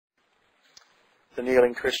The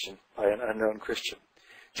Kneeling Christian by an Unknown Christian.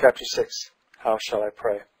 Chapter 6. How shall I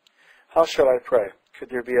pray? How shall I pray? Could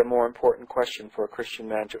there be a more important question for a Christian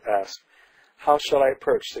man to ask? How shall I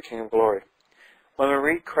approach the King of Glory? When we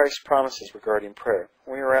read Christ's promises regarding prayer,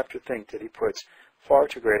 we are apt to think that he puts far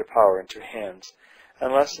too great a power into hands,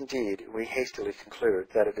 unless indeed we hastily conclude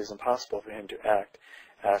that it is impossible for him to act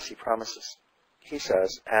as he promises. He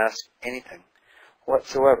says, ask anything,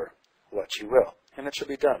 whatsoever, what you will, and it shall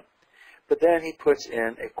be done. But then he puts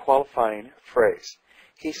in a qualifying phrase.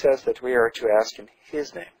 He says that we are to ask in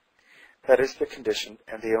his name. That is the condition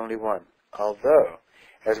and the only one, although,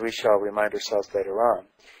 as we shall remind ourselves later on,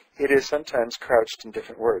 it is sometimes crouched in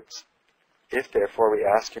different words. If therefore we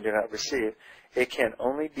ask and do not receive, it can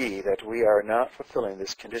only be that we are not fulfilling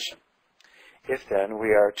this condition. If then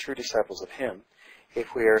we are true disciples of him,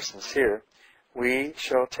 if we are sincere, we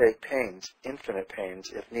shall take pains, infinite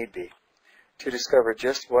pains if need be, to discover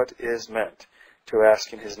just what is meant to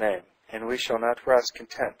ask in his name, and we shall not rest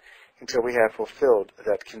content until we have fulfilled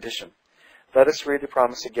that condition. Let us read the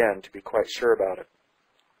promise again to be quite sure about it.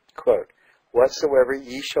 Quote, whatsoever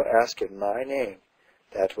ye shall ask in my name,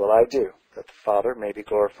 that will I do, that the Father may be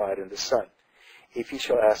glorified in the Son. If ye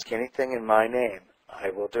shall ask anything in my name,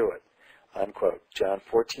 I will do it. Unquote. John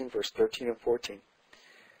 14, verse 13 and 14.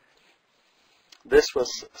 This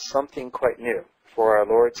was something quite new, for our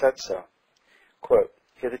Lord said so. Quote,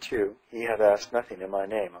 hitherto ye have asked nothing in my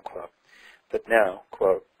name, unquote. But now,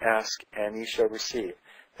 quote, ask and ye shall receive,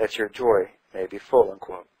 that your joy may be full,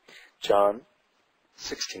 unquote. John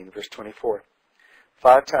 16, verse 24.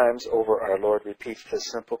 5 times over our Lord repeats this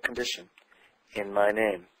simple condition, in my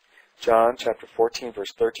name. John chapter 14,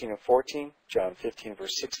 verse 13 and 14, John 15,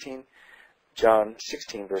 verse 16, John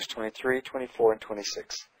 16, verse 23, 24, and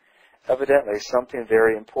 26. Evidently, something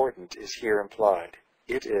very important is here implied.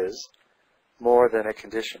 It is more than a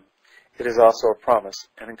condition. It is also a promise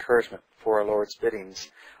and encouragement, for our Lord's biddings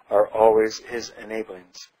are always his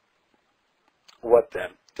enablings. What then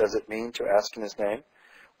does it mean to ask in his name?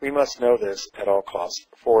 We must know this at all costs,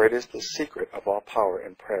 for it is the secret of all power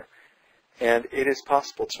in prayer, and it is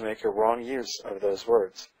possible to make a wrong use of those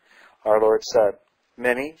words. Our Lord said,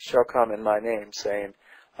 many shall come in my name, saying,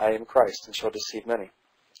 I am Christ, and shall deceive many.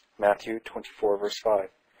 Matthew 24, verse 5.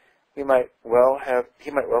 He might well have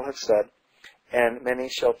said, and many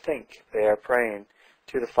shall think they are praying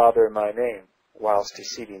to the Father in my name, whilst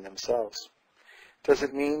deceiving themselves. Does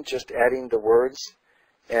it mean just adding the words,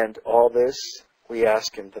 and all this we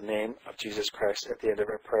ask in the name of Jesus Christ at the end of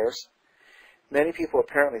our prayers? Many people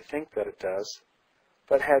apparently think that it does,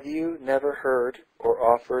 but have you never heard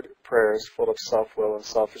or offered prayers full of self-will and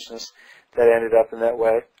selfishness that ended up in that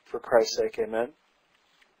way? For Christ's sake, amen.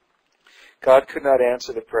 God could not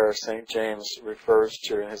answer the prayer St. James refers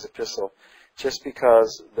to in his epistle, just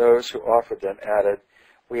because those who offered them added,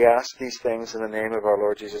 we ask these things in the name of our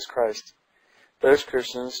Lord Jesus Christ. Those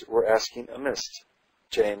Christians were asking amiss.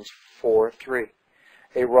 James 4:3.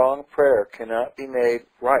 A wrong prayer cannot be made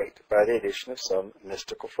right by the addition of some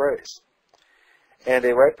mystical phrase. And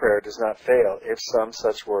a right prayer does not fail if some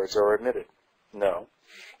such words are omitted. No,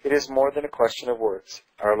 it is more than a question of words.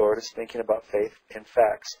 Our Lord is thinking about faith and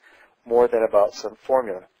facts more than about some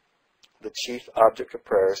formula. The chief object of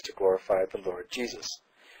prayer is to glorify the Lord Jesus.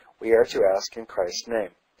 We are to ask in Christ's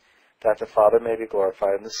name, that the Father may be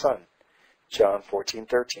glorified in the Son. John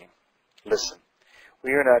 14:13. Listen,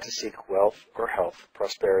 we are not to seek wealth or health,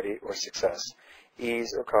 prosperity or success,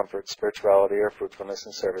 ease or comfort, spirituality or fruitfulness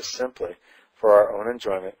and service simply for our own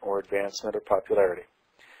enjoyment or advancement or popularity,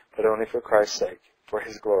 but only for Christ's sake, for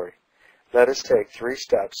his glory. Let us take 3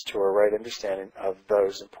 steps to a right understanding of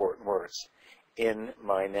those important words. In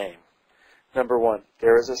my name. Number 1,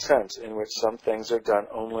 there is a sense in which some things are done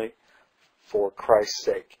only for Christ's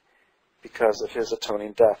sake, because of his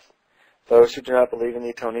atoning death. Those who do not believe in the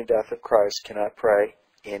atoning death of Christ cannot pray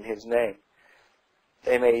in his name.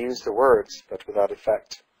 They may use the words, but without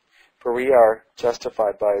effect. For we are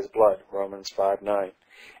justified by his blood, Romans 5:9,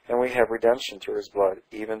 and we have redemption through his blood,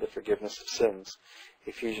 even the forgiveness of sins,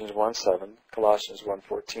 Ephesians 1:7, Colossians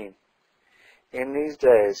 1:14. In these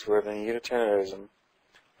days where the Unitarianism,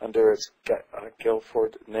 under its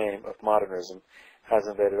Guilford name of modernism, has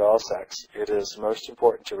invaded all sects, it is most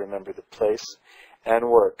important to remember the place and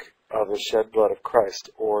work of the shed blood of Christ,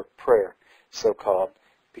 or prayer, so called,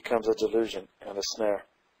 becomes a delusion and a snare.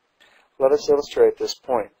 Let us illustrate this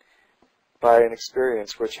point by an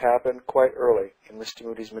experience which happened quite early in Mr.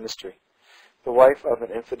 Moody's ministry. The wife of an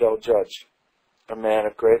infidel judge, a man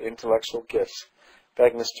of great intellectual gifts,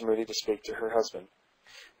 begged Mr. Moody to speak to her husband.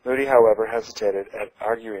 Moody, however, hesitated at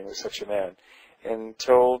arguing with such a man, and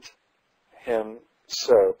told him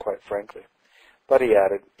so quite frankly. But he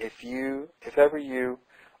added, if ever you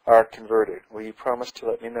are converted, will you promise to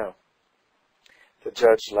let me know? The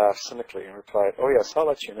judge laughed cynically and replied, oh yes, I'll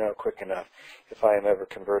let you know quick enough if I am ever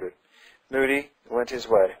converted. Moody went his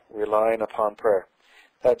way, relying upon prayer.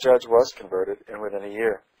 That judge was converted, and within a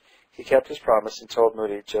year. He kept his promise and told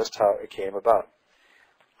Moody just how it came about.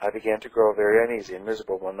 I began to grow very uneasy and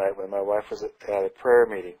miserable one night when my wife was at a prayer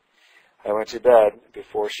meeting. I went to bed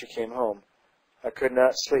before she came home. I could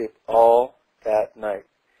not sleep all that night.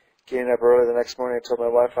 Getting up early the next morning, I told my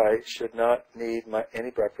wife I should not need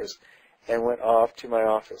any breakfast and went off to my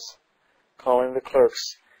office. Calling the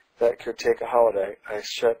clerks that could take a holiday,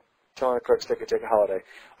 telling the clerks they could take a holiday,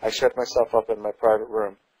 I shut myself up in my private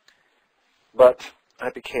room. But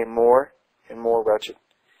I became more and more wretched.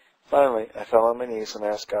 Finally, I fell on my knees and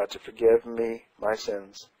asked God to forgive me my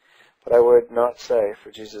sins. But I would not say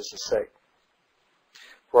for Jesus' sake,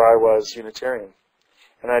 for I was Unitarian,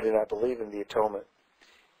 and I did not believe in the atonement.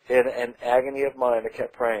 In an agony of mind, I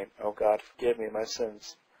kept praying, oh God, forgive me my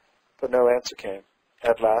sins. But no answer came.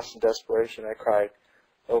 At last, in desperation, I cried,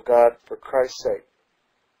 oh God, for Christ's sake,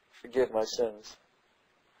 forgive my sins.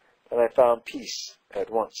 And I found peace at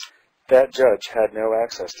once. That judge had no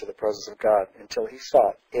access to the presence of God until he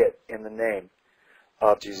sought it in the name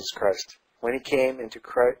of Jesus Christ. When he came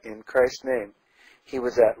in Christ's name, he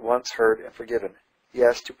was at once heard and forgiven.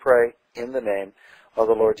 Yes, to pray in the name of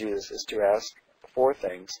the Lord Jesus is to ask for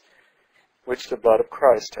things which the blood of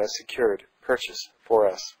Christ has secured, purchased for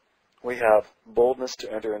us. We have boldness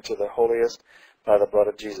to enter into the holiest by the blood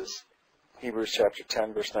of Jesus. Hebrews chapter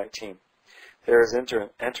 10, verse 19. There is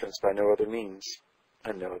entrance by no other means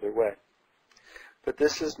and no other way. But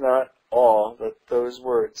this is not all that those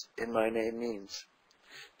words, in my name, means.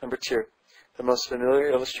 Number 2, the most familiar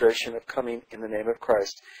illustration of coming in the name of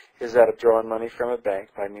Christ is that of drawing money from a bank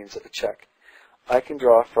by means of a check. I can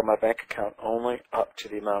draw from my bank account only up to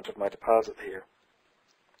the amount of my deposit here.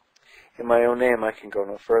 In my own name, I can go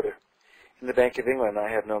no further. In the Bank of England, I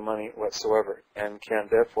have no money whatsoever, and can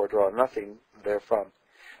therefore draw nothing therefrom.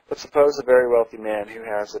 But suppose a very wealthy man who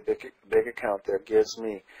has a big account there gives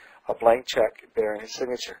me a blank check bearing his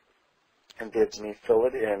signature, and bids me fill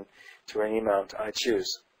it in to any amount I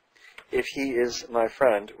choose. If he is my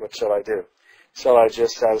friend, what shall I do? Shall I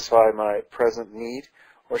just satisfy my present need,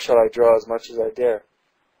 or shall I draw as much as I dare?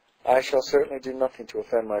 I shall certainly do nothing to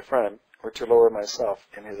offend my friend, or to lower myself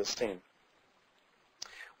in his esteem.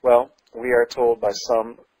 Well, we are told by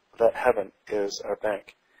some that heaven is our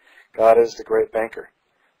bank. God is the great banker.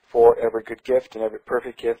 For every good gift and every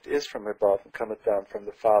perfect gift is from above and cometh down from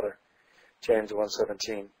the Father. James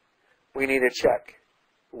 1:17. We need a check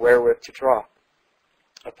wherewith to draw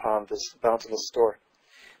upon this bountiful store.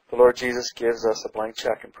 The Lord Jesus gives us a blank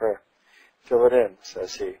check in prayer. Fill it in,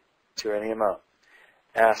 says he, to any amount.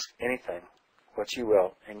 Ask anything, what you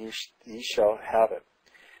will, and ye shall have it.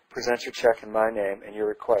 Present your check in my name, and your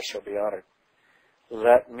request shall be honored.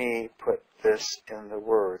 Let me put this in the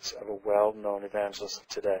words of a well-known evangelist of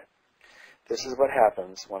today. This is what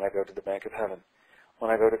happens when I go to the bank of heaven. When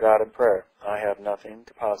I go to God in prayer, I have nothing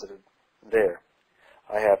deposited there.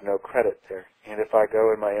 I have no credit there. And if I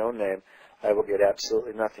go in my own name, I will get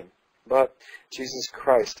absolutely nothing. But Jesus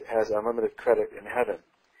Christ has unlimited credit in heaven.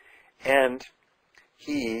 And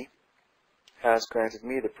he has granted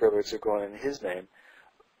me the privilege of going in his name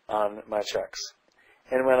on my checks.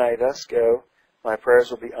 And when I thus go, my prayers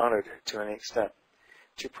will be honored to any extent.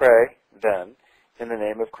 To pray, then, in the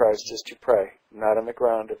name of Christ is to pray, not on the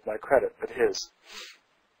ground of my credit, but his.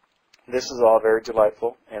 This is all very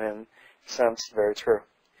delightful, and in a sense very true.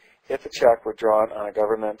 If a check were drawn on a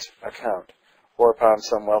government account, or upon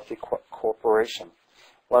some wealthy corporation,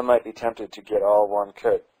 one might be tempted to get all one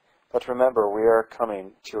could. But remember, we are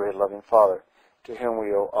coming to a loving Father, to whom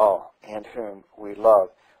we owe all, and whom we love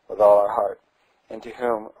with all our heart, and to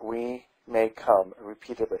whom we may come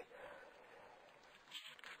repeatedly.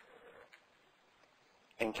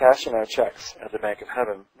 In cashing our checks at the Bank of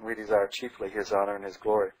Heaven, we desire chiefly his honor and his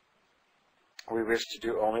glory. We wish to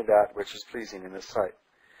do only that which is pleasing in his sight.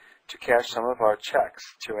 To cash some of our checks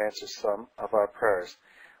to answer some of our prayers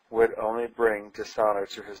would only bring dishonor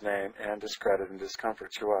to his name and discredit and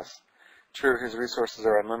discomfort to us. True, his resources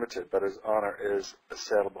are unlimited, but his honor is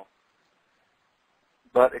assailable.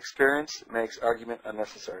 But experience makes argument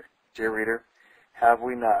unnecessary. Dear reader, have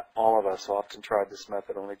we not, all of us, often tried this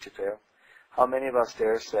method only to fail? How many of us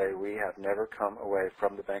dare say we have never come away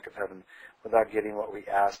from the Bank of Heaven without getting what we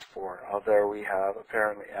asked for, although we have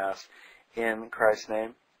apparently asked in Christ's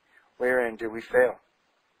name? Wherein do we fail?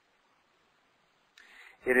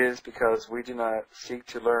 It is because we do not seek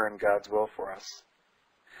to learn God's will for us.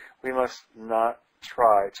 We must not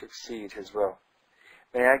try to exceed his will.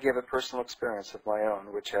 May I give a personal experience of my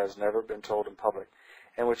own which has never been told in public,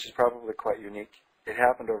 and which is probably quite unique. It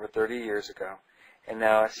happened over 30 years ago, and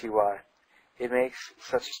now I see why. It makes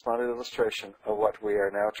such a splendid illustration of what we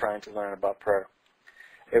are now trying to learn about prayer.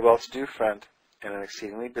 A well-to-do friend, and an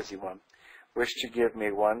exceedingly busy one, wished to give me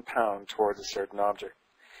 £1 towards a certain object.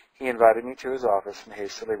 He invited me to his office and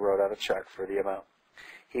hastily wrote out a check for the amount.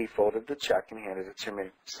 He folded the check and handed it to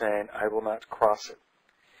me, saying, "I will not cross it.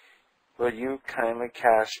 Will you kindly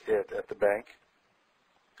cash it at the bank?"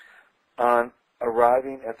 On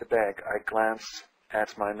arriving at the bank, I glanced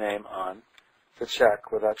at my name on the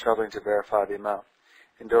check without troubling to verify the amount,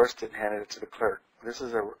 endorsed it and handed it to the clerk. "This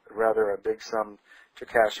is rather a big sum to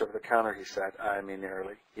cash over the counter," he said, eyeing me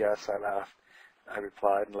narrowly. "Yes," I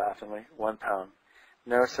replied laughingly. £1.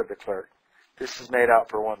 "No," said the clerk. "This is made out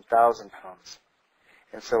for £1,000.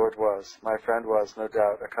 And so it was. My friend was, no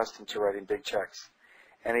doubt, accustomed to writing big checks,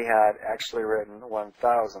 and he had actually written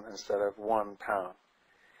 1,000 instead of £1.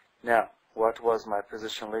 Now, what was my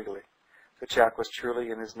position legally? The check was truly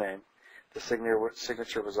in his name. The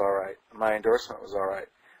signature was all right. My endorsement was all right.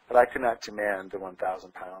 But I could not demand the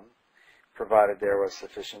 £1,000, provided there was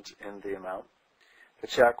sufficient in the amount. The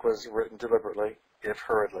check was written deliberately, if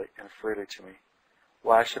hurriedly, and freely to me.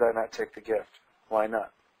 Why should I not take the gift? Why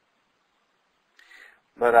not?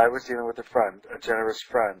 But I was dealing with a friend, a generous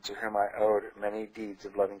friend, to whom I owed many deeds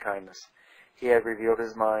of loving kindness. He had revealed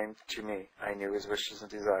his mind to me. I knew his wishes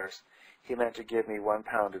and desires. He meant to give me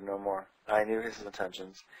 £1 and no more. I knew his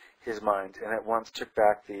intentions, his mind, and at once took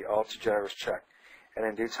back the all-too-generous check, and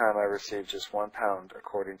in due time I received just £1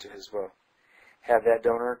 according to his will. Had that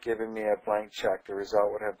donor given me a blank check, the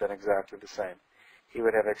result would have been exactly the same. He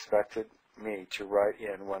would have expected me to write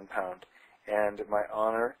in £1, and my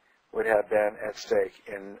honor would have been at stake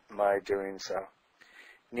in my doing so.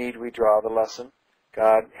 Need we draw the lesson?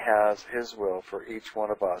 God has his will for each one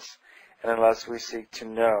of us, and unless we seek to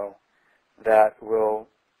know that will,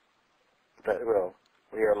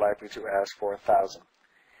 we are likely to ask for 1,000,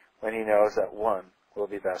 when he knows that one will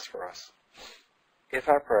be best for us. In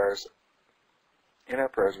our prayers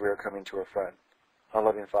we are coming to a friend, a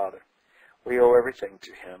loving Father. We owe everything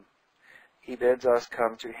to him. He bids us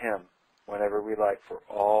come to him whenever we like for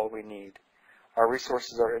all we need. Our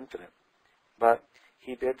resources are infinite, but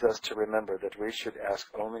he bids us to remember that we should ask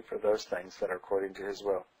only for those things that are according to his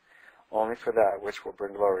will, only for that which will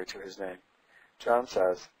bring glory to his name. John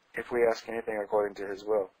says, "If we ask anything according to his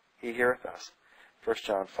will, he heareth us." 1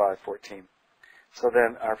 John 5:14. So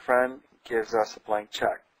then our friend gives us a blank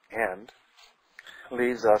check and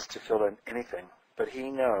leaves us to fill in anything, but he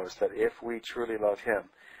knows that if we truly love him,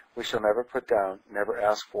 we shall never put down, never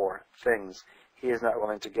ask for things he is not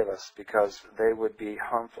willing to give us, because they would be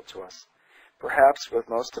harmful to us. Perhaps with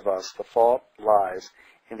most of us, the fault lies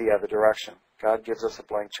in the other direction. God gives us a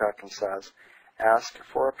blank check and says, "Ask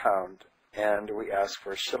for £1, and we ask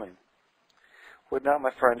for a shilling." Would not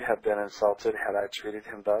my friend have been insulted had I treated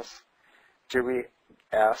him thus? Do we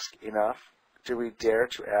ask enough? Do we dare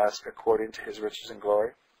to ask according to his riches and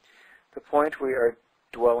glory? The point we are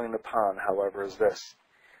dwelling upon, however, is this.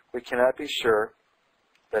 We cannot be sure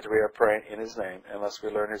that we are praying in his name unless we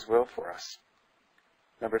learn his will for us.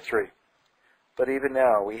 Number 3. But even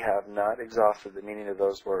now we have not exhausted the meaning of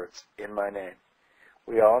those words, "in my name."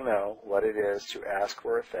 We all know what it is to ask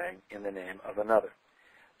for a thing in the name of another.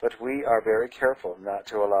 But we are very careful not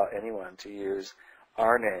to allow anyone to use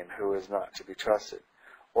our name who is not to be trusted,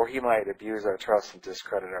 or he might abuse our trust and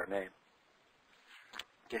discredit our name.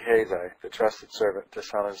 Gehazi, the trusted servant,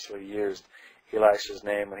 dishonestly used Elisha's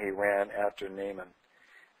name when he ran after Naaman.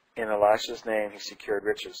 In Elisha's name he secured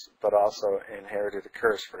riches, but also inherited a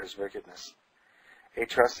curse for his wickedness. A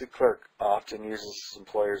trusted clerk often uses his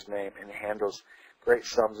employer's name and handles great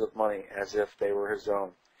sums of money as if they were his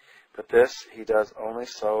own. But this he does only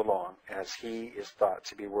so long as he is thought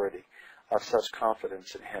to be worthy of such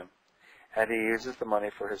confidence in him, and he uses the money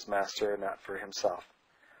for his master and not for himself.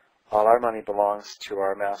 All our money belongs to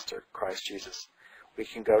our master, Christ Jesus. We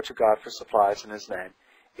can go to God for supplies in his name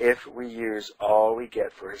if we use all we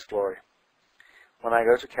get for his glory. When I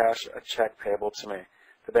go to cash a check payable to me,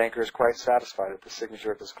 the banker is quite satisfied that the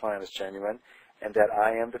signature of his client is genuine and that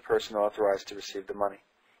I am the person authorized to receive the money.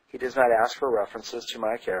 He does not ask for references to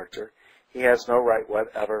my character. He has no right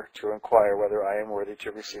whatever to inquire whether I am worthy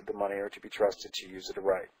to receive the money or to be trusted to use it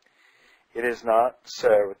aright. Is it not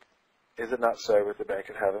so with the bank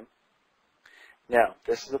of heaven? Now,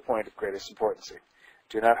 this is a point of greatest importance.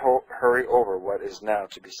 Do not hurry over what is now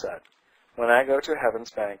to be said. When I go to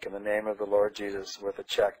heaven's bank in the name of the Lord Jesus with a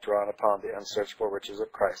check drawn upon the unsearchable riches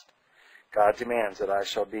of Christ, God demands that I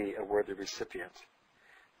shall be a worthy recipient.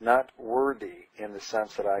 not worthy in the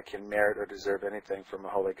sense that I can merit or deserve anything from a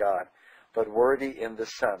holy God, but worthy in the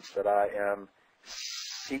sense that I am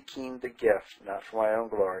seeking the gift, not for my own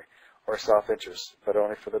glory or self-interest, but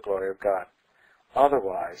only for the glory of God.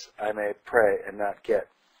 Otherwise, I may pray and not get.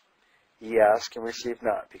 Ye ask and receive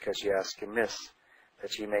not, because ye ask amiss,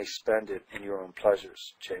 that ye may spend it in your own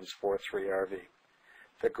pleasures. James 4:3 RV.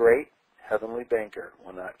 The great heavenly banker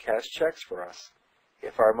will not cash checks for us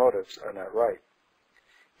if our motives are not right.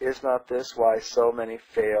 Is not this why so many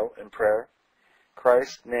fail in prayer?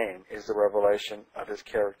 Christ's name is the revelation of his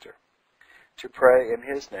character. To pray in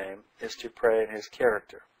his name is to pray in his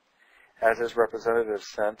character. As his representative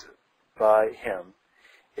sent by him,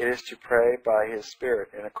 it is to pray by his Spirit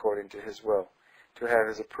and according to his will, to have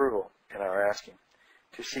his approval in our asking,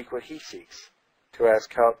 to seek what he seeks, to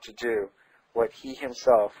ask help to do what he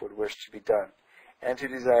himself would wish to be done, and to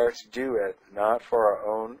desire to do it not for our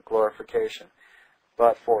own glorification,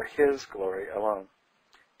 but for his glory alone.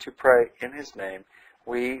 To pray in his name,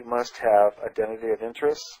 we must have identity of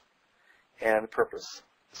interests and purpose.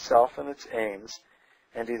 Self and its aims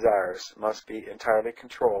and desires must be entirely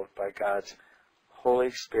controlled by God's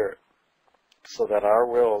Holy Spirit, so that our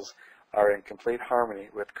wills are in complete harmony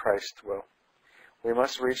with Christ's will. We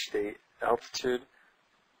must reach the attitude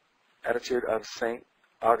of St.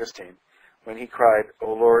 Augustine when he cried,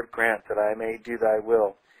 O Lord, grant that I may do thy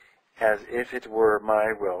will as if it were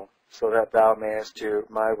my will, so that thou mayest do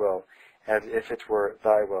my will as if it were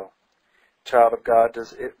thy will. Child of God,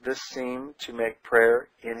 does this seem to make prayer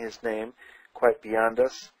in his name quite beyond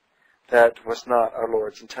us? That was not our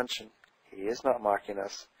Lord's intention. He is not mocking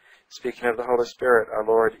us. Speaking of the Holy Spirit, our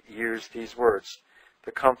Lord used these words,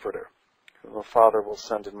 the Comforter, whom the Father will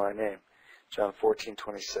send in my name. John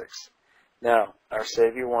 14:26. Now, our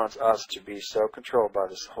Savior wants us to be so controlled by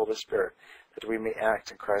the Holy Spirit that we may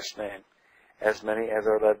act in Christ's name. As many as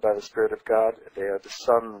are led by the Spirit of God, they are the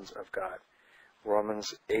sons of God.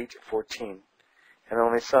 Romans 8:14. And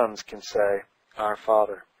only sons can say, Our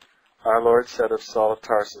Father. Our Lord said of Saul of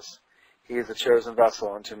Tarsus, He is a chosen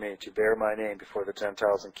vessel unto me to bear my name before the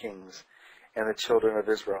Gentiles and kings and the children of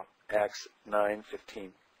Israel. Acts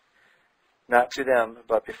 9:15. Not to them,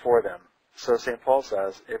 but before them. So St. Paul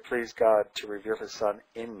says, it pleased God to reveal his Son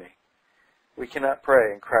in me. We cannot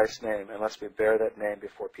pray in Christ's name unless we bear that name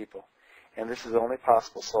before people. And this is only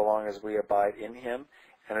possible so long as we abide in him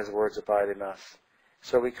and his words abide in us.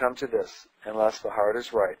 So we come to this, unless the heart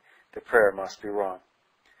is right, the prayer must be wrong.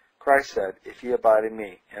 Christ said, If ye abide in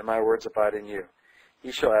me, and my words abide in you,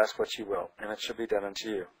 ye shall ask what ye will, and it shall be done unto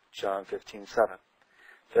you. John 15:7.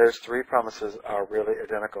 Those three promises are really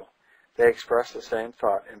identical. They express the same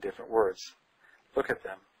thought in different words. Look at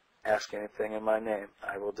them. Ask anything in my name,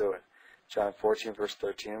 I will do it. John 14, verse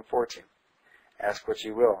 13 and 14. Ask what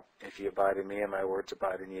ye will, if ye abide in me and my words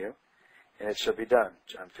abide in you, and it shall be done.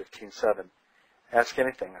 John 15:7. Ask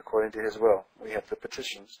anything according to his will. We have the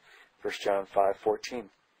petitions. 1 John 5:14.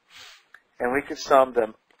 And we could sum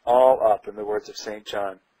them all up in the words of St.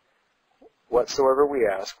 John. Whatsoever we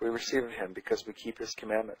ask, we receive of him, because we keep his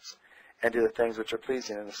commandments, and do the things which are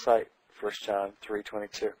pleasing in his sight. 1 John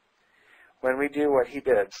 3:22. When we do what he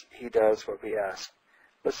bids, he does what we ask.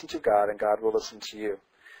 Listen to God, and God will listen to you.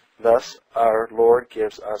 Thus, our Lord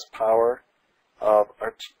gives us power of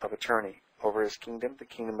attorney over his kingdom, the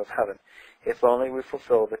kingdom of heaven, if only we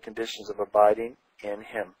fulfill the conditions of abiding in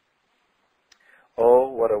him. Oh,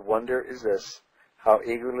 what a wonder is this, how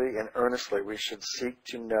eagerly and earnestly we should seek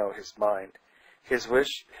to know his mind, his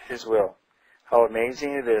wish, his will. How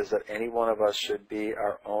amazing it is that any one of us should be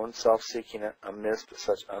our own self-seeking amidst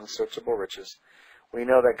such unsearchable riches. We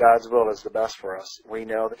know that God's will is the best for us. We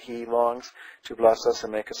know that he longs to bless us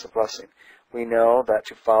and make us a blessing. We know that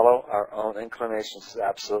to follow our own inclinations is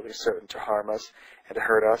absolutely certain to harm us and to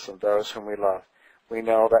hurt us and those whom we love. We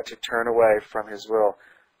know that to turn away from his will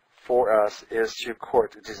for us is to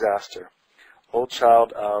court disaster. O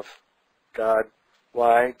child of God,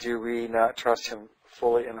 why do we not trust him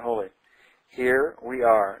fully and wholly? Here we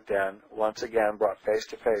are, then, once again brought face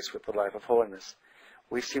to face with the life of holiness.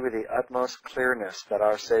 We see with the utmost clearness that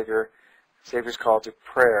our Savior's call to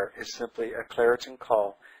prayer is simply a Clariton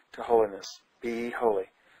call to holiness. Be ye holy.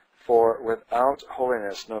 For without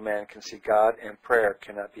holiness no man can see God, and prayer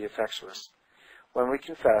cannot be effectuous. When we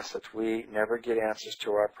confess that we never get answers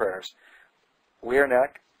to our prayers, we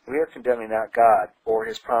are condemning not God or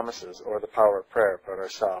his promises or the power of prayer, but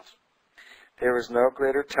ourselves. There is no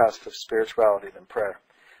greater test of spirituality than prayer.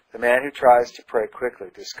 The man who tries to pray quickly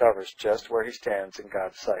discovers just where he stands in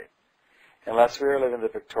God's sight. Unless we are living the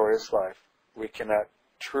victorious life, we cannot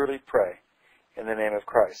truly pray in the name of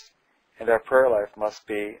Christ, and our prayer life must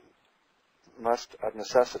be must of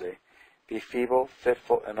necessity be feeble,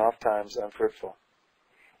 fitful, and oft times unfruitful,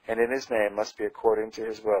 and in his name must be according to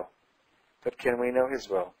his will. But can we know his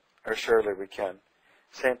will? Or surely we can.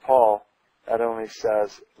 St. Paul not only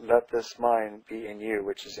says, "Let this mind be in you,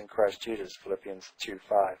 which is in Christ Jesus," Philippians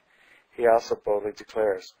 2:5. He also boldly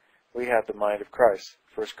declares, "We have the mind of Christ,"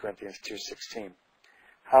 1 Corinthians 2:16.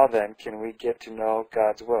 How then can we get to know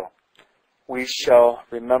God's will? We shall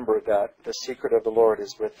remember that the secret of the Lord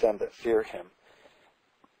is with them that fear him.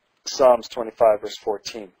 Psalms 25, verse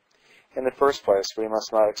 14. In the first place, we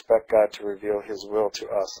must not expect God to reveal his will to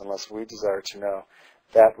us unless we desire to know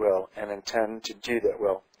that will and intend to do that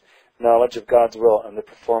will. Knowledge of God's will and the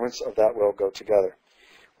performance of that will go together.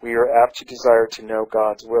 We are apt to desire to know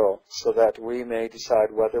God's will so that we may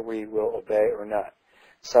decide whether we will obey or not.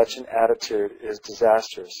 Such an attitude is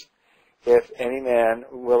disastrous. If any man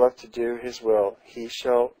willeth to do his will, he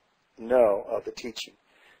shall know of the teaching.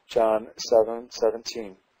 John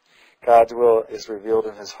 7:17. God's will is revealed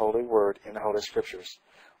in his holy word in the Holy Scriptures.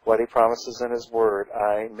 What he promises in his word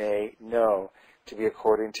I may know to be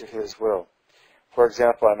according to his will. For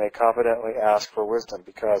example, I may confidently ask for wisdom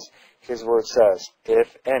because his word says,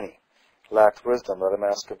 "If any lacked wisdom, let him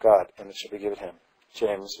ask of God, and it shall be given him."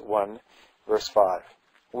 James 1, verse 5.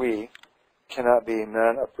 We cannot be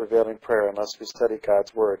men of prevailing prayer unless we study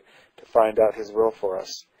God's word to find out his will for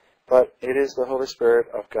us. But it is the Holy Spirit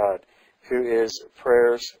of God who is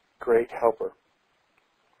prayer's great helper.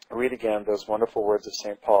 Read again those wonderful words of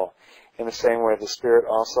St. Paul. In the same way, the Spirit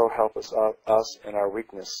also helps us in our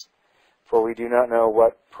weakness. For we do not know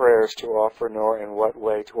what prayers to offer, nor in what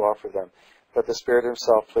way to offer them. But the Spirit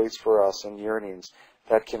himself pleads for us in yearnings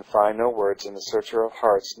that can find no words, and the searcher of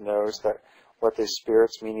hearts knows that what the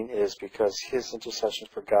Spirit's meaning is, because his intercessions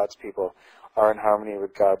for God's people are in harmony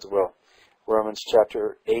with God's will. Romans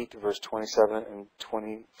chapter 8, verse 26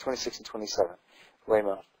 and 27.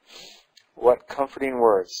 Weymouth. What comforting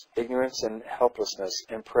words! Ignorance and helplessness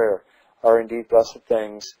in prayer are indeed blessed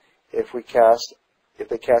things if they cast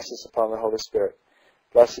us upon the Holy Spirit.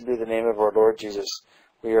 Blessed be the name of our Lord Jesus.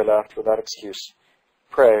 We are left without excuse.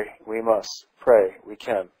 Pray we must. Pray we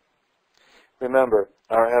can. Remember,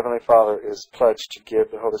 our Heavenly Father is pledged to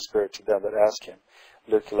give the Holy Spirit to them that ask him.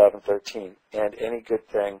 Luke 11:13. And any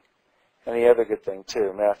other good thing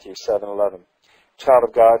too. Matthew 7:11. Child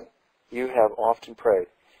of God, you have often prayed.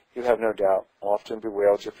 You have no doubt often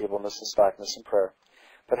bewailed your feebleness and slackness in prayer.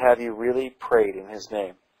 But have you really prayed in his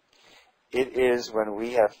name? It is when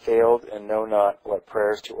we have failed and know not what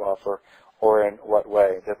prayers to offer or in what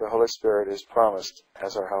way that the Holy Spirit is promised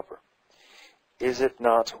as our helper. Is it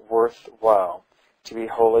not worthwhile to be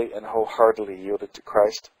wholly and wholeheartedly yielded to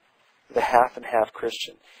Christ? The half and half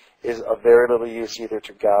Christian is of very little use either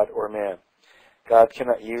to God or man. God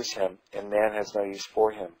cannot use him, and man has no use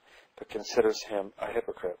for him, but considers him a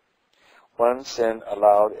hypocrite. One sin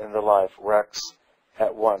allowed in the life wrecks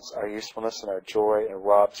at once our usefulness and our joy and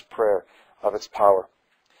robs prayer of its power.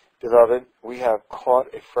 Beloved, we have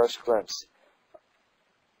caught a fresh glimpse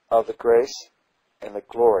of the grace and the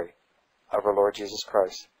glory of our Lord Jesus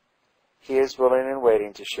Christ. He is willing and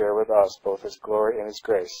waiting to share with us both his glory and his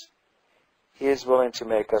grace. He is willing to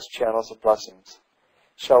make us channels of blessings.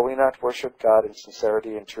 Shall we not worship God in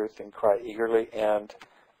sincerity and truth and cry eagerly and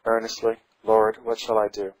earnestly, "Lord, what shall I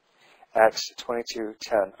do?" Acts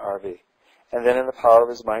 22:10 RV. And then in the power of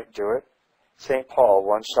his might do it? St. Paul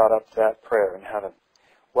once shot up that prayer in heaven.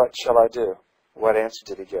 What shall I do? What answer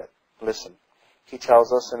did he get? Listen. He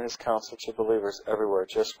tells us in his counsel to believers everywhere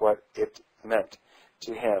just what it meant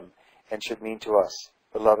to him and should mean to us.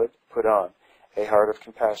 Beloved, put on a heart of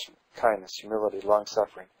compassion, kindness, humility,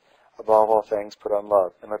 long-suffering. Above all things, put on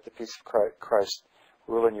love, and let the peace of Christ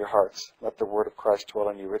rule in your hearts. Let the word of Christ dwell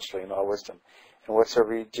in you richly in all wisdom. And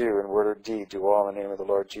whatsoever you do in word or deed, do all in the name of the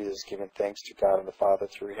Lord Jesus, giving thanks to God and the Father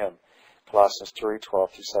through him. Colossians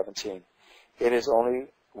 3:12-17. It is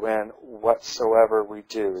only when whatsoever we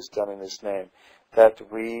do is done in his name that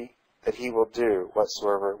he will do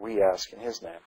whatsoever we ask in his name.